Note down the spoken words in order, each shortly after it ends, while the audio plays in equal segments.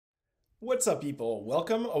What's up, people?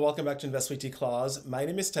 Welcome back to Invest with T Claus. My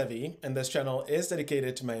name is Tevi, and this channel is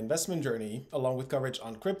dedicated to my investment journey, along with coverage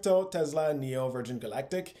on crypto, Tesla, Neo, Virgin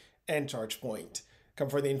Galactic, and ChargePoint. Come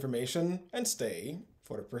for the information and stay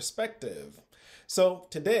for the perspective. So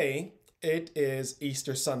today, it is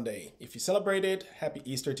Easter Sunday. If you celebrate it, happy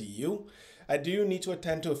Easter to you. I do need to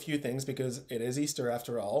attend to a few things because it is Easter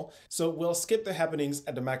after all, so we'll skip the happenings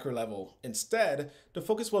at the macro level. Instead, the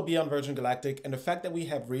focus will be on Virgin Galactic and the fact that we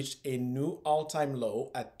have reached a new all-time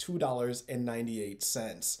low at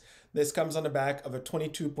 $2.98. This comes on the back of a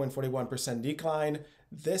 22.41% decline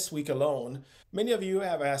this week alone. Many of you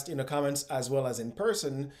have asked in the comments as well as in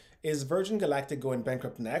person, is Virgin Galactic going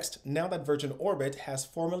bankrupt next now that Virgin Orbit has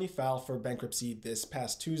formally filed for bankruptcy this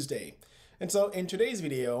past Tuesday? And so in today's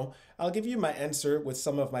video, I'll give you my answer with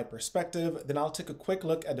some of my perspective, then I'll take a quick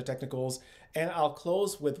look at the technicals, and I'll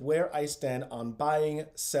close with where I stand on buying,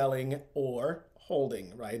 selling, or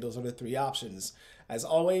holding, right? Those are the three options. As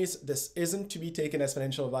always, this isn't to be taken as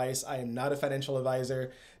financial advice. I am not a financial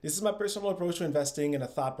advisor. This is my personal approach to investing and a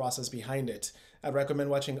thought process behind it. I recommend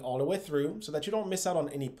watching all the way through so that you don't miss out on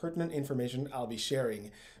any pertinent information I'll be sharing.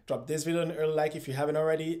 Drop this video an early like if you haven't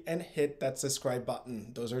already, and hit that subscribe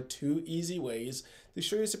button. Those are two easy ways to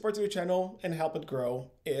show your support to the channel and help it grow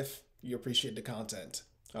if you appreciate the content.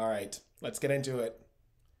 All right, let's get into it.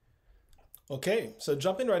 Okay, so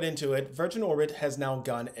jumping right into it, Virgin Orbit has now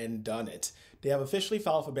gone and done it. They have officially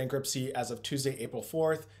filed for bankruptcy as of Tuesday, April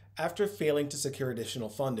 4th, after failing to secure additional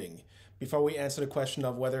funding. Before we answer the question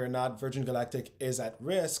of whether or not Virgin Galactic is at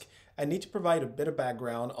risk, I need to provide a bit of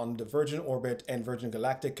background on the Virgin Orbit and Virgin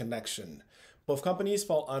Galactic connection. Both companies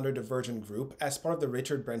fall under the Virgin Group as part of the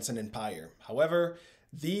Richard Branson empire. However,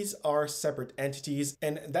 these are separate entities,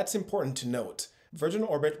 and that's important to note. Virgin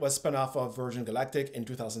Orbit was spun off of Virgin Galactic in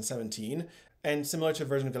 2017, and similar to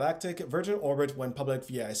Virgin Galactic, Virgin Orbit went public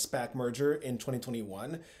via a SPAC merger in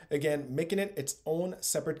 2021, again making it its own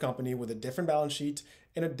separate company with a different balance sheet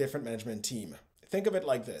and a different management team. Think of it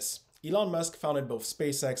like this. Elon Musk founded both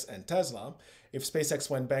SpaceX and Tesla. If SpaceX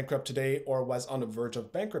went bankrupt today or was on the verge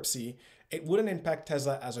of bankruptcy, it wouldn't impact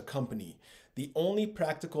Tesla as a company. The only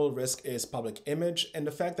practical risk is public image and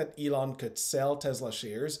the fact that Elon could sell Tesla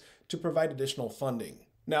shares to provide additional funding.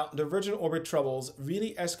 Now, the Virgin Orbit troubles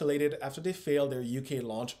really escalated after they failed their UK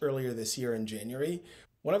launch earlier this year in January.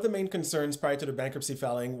 One of the main concerns prior to the bankruptcy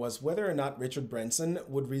filing was whether or not Richard Branson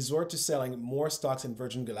would resort to selling more stocks in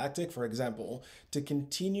Virgin Galactic, for example, to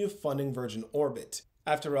continue funding Virgin Orbit.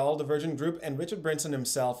 After all, the Virgin Group and Richard Branson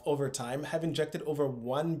himself over time have injected over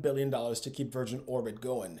 $1 billion to keep Virgin Orbit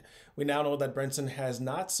going. We now know that Branson has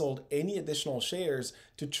not sold any additional shares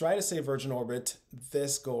to try to save Virgin Orbit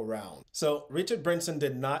this go round. So Richard Branson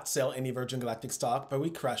did not sell any Virgin Galactic stock, but we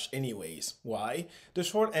crashed anyways. Why? The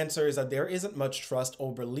short answer is that there isn't much trust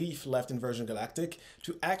or belief left in Virgin Galactic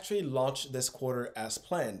to actually launch this quarter as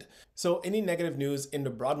planned. So any negative news in the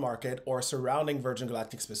broad market or surrounding Virgin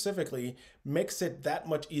Galactic specifically makes it that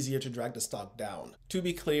much easier to drag the stock down. To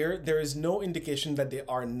be clear, there is no indication that they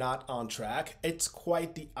are not on track. It's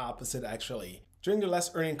quite the opposite actually. During the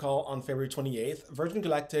last earnings call on February 28th, Virgin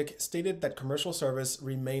Galactic stated that commercial service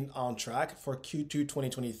remained on track for Q2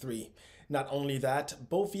 2023. Not only that,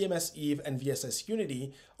 both VMS Eve and VSS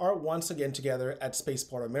Unity are once again together at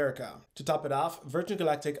Spaceport America. To top it off, Virgin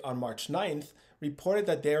Galactic on March 9th reported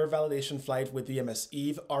that their validation flight with VMS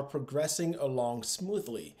Eve are progressing along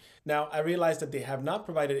smoothly. Now, I realize that they have not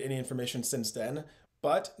provided any information since then,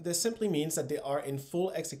 but this simply means that they are in full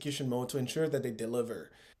execution mode to ensure that they deliver.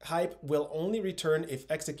 Hype will only return if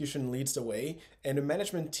execution leads the way, and the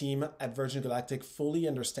management team at Virgin Galactic fully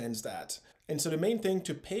understands that. And so the main thing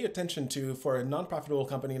to pay attention to for a non-profitable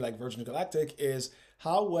company like Virgin Galactic is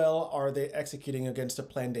how well are they executing against the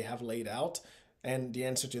plan they have laid out? And the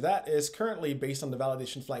answer to that is currently, based on the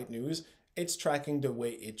validation flight news, it's tracking the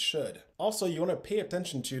way it should. Also, you want to pay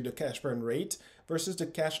attention to the cash burn rate versus the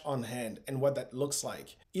cash on hand and what that looks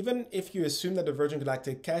like. Even if you assume that the Virgin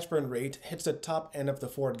Galactic cash burn rate hits the top end of the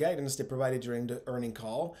forward guidance they provided during the earning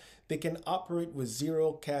call, they can operate with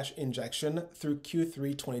zero cash injection through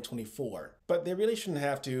Q3 2024. But they really shouldn't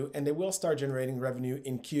have to, and they will start generating revenue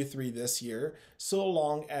in Q3 this year, so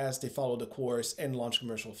long as they follow the course and launch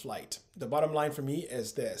commercial flight. The bottom line for me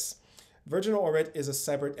is this. Virgin Orbit is a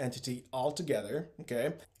separate entity altogether,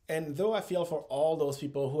 okay? And though I feel for all those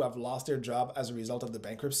people who have lost their job as a result of the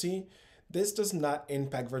bankruptcy, this does not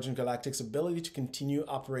impact Virgin Galactic's ability to continue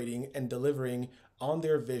operating and delivering on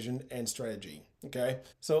their vision and strategy, okay?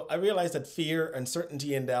 So I realize that fear,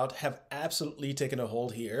 uncertainty, and doubt have absolutely taken a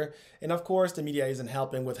hold here. And of course, the media isn't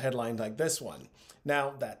helping with headlines like this one.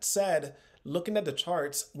 Now, that said, Looking at the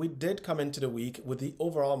charts, we did come into the week with the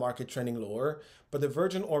overall market trending lower, but the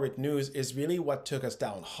Virgin Orbit news is really what took us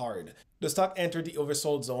down hard. The stock entered the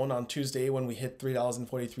oversold zone on Tuesday when we hit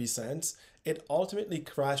 $3.43. It ultimately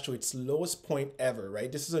crashed to its lowest point ever,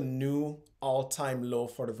 right? This is a new all-time low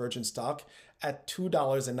for the Virgin stock at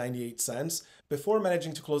 $2.98 before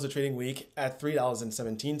managing to close the trading week at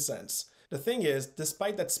 $3.17. The thing is,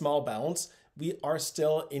 despite that small bounce, we are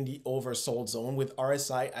still in the oversold zone with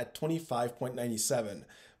RSI at 25.97.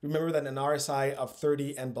 Remember that an RSI of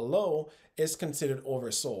 30 and below is considered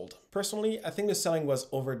oversold. Personally, I think the selling was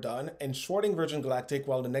overdone, and shorting Virgin Galactic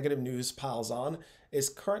while the negative news piles on is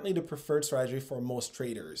currently the preferred strategy for most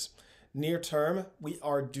traders. Near term, we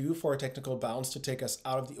are due for a technical bounce to take us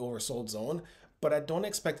out of the oversold zone, but I don't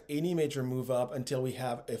expect any major move up until we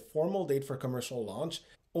have a formal date for commercial launch,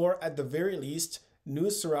 or at the very least,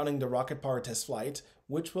 news surrounding the rocket power test flight,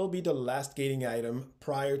 which will be the last gating item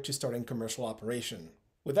prior to starting commercial operation.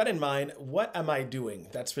 With that in mind, what am I doing?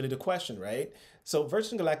 That's really the question, right? So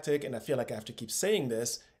Virgin Galactic, and I feel like I have to keep saying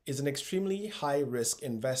this, is an extremely high-risk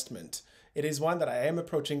investment. It is one that I am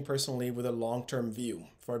approaching personally with a long-term view.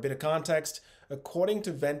 For a bit of context, according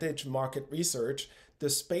to Vantage Market Research, the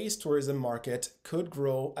space tourism market could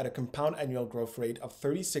grow at a compound annual growth rate of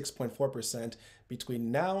 36.4%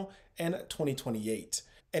 between now and 2028.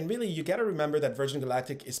 And really, you got to remember that Virgin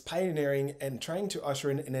Galactic is pioneering and trying to usher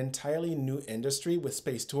in an entirely new industry with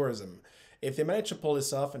space tourism. If they manage to pull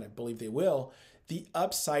this off, and I believe they will, the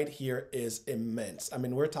upside here is immense. I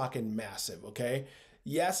mean, we're talking massive, okay?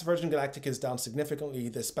 Yes, Virgin Galactic is down significantly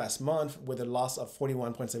this past month with a loss of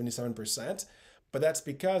 41.77%, but that's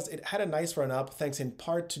because it had a nice run up thanks in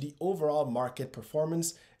part to the overall market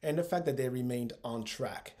performance and the fact that they remained on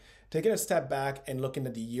track. Taking a step back and looking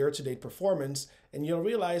at the year-to-date performance, and you'll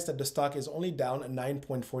realize that the stock is only down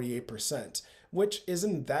 9.48%, which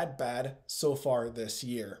isn't that bad so far this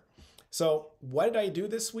year. So what did I do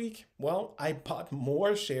this week? Well, I bought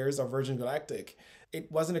more shares of Virgin Galactic. It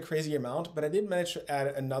wasn't a crazy amount, but I did manage to add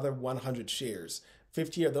another 100 shares.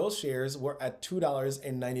 50 of those shares were at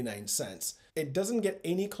 $2.99. It doesn't get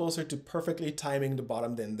any closer to perfectly timing the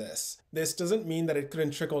bottom than this. This doesn't mean that it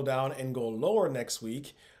couldn't trickle down and go lower next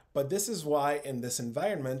week, but this is why in this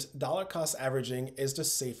environment, dollar cost averaging is the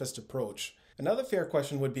safest approach. Another fair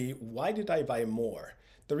question would be, why did I buy more?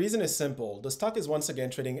 The reason is simple. The stock is once again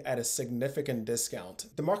trading at a significant discount.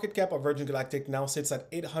 The market cap of Virgin Galactic now sits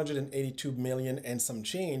at $882 million and some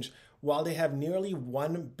change, while they have nearly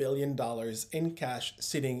 $1 billion in cash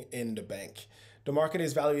sitting in the bank. The market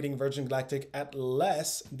is valuing Virgin Galactic at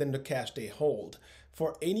less than the cash they hold.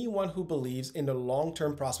 For anyone who believes in the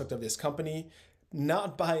long-term prospect of this company,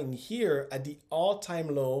 not buying here at the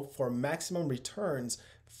all-time low for maximum returns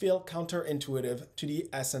feel counterintuitive to the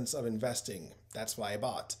essence of investing. That's why I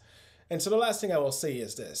bought. And so the last thing I will say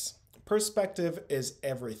is this. Perspective is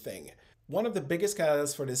everything. One of the biggest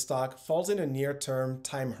catalysts for this stock falls in a near-term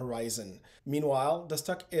time horizon. Meanwhile, the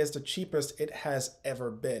stock is the cheapest it has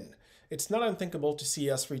ever been. It's not unthinkable to see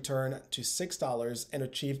us return to $6 and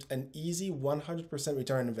achieve an easy 100%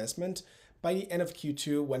 return on investment by the end of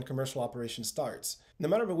Q2 when commercial operation starts. No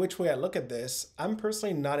matter which way I look at this, I'm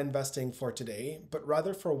personally not investing for today, but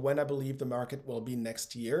rather for when I believe the market will be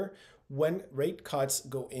next year, when rate cuts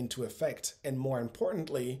go into effect, and more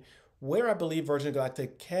importantly, where I believe Virgin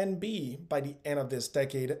Galactic can be by the end of this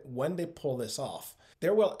decade when they pull this off.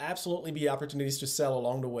 There will absolutely be opportunities to sell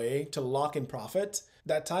along the way to lock in profit.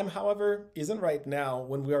 That time, however, isn't right now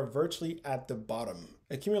when we are virtually at the bottom.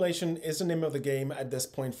 Accumulation is the name of the game at this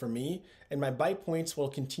point for me, and my buy points will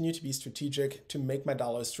continue to be strategic to make my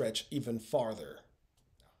dollars stretch even farther.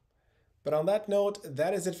 But on that note,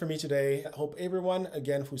 that is it for me today. I hope everyone,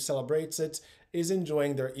 again, who celebrates it is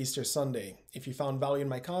enjoying their Easter Sunday. If you found value in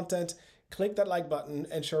my content, click that like button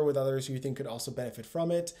and share with others who you think could also benefit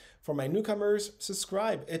from it. For my newcomers,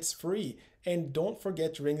 subscribe, it's free. And don't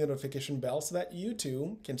forget to ring the notification bell so that you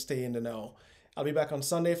too can stay in the know. I'll be back on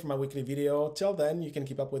Sunday for my weekly video. Till then, you can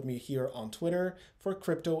keep up with me here on Twitter for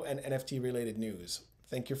crypto and NFT related news.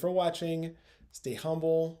 Thank you for watching. Stay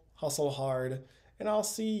humble, hustle hard, and I'll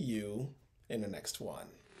see you in the next one.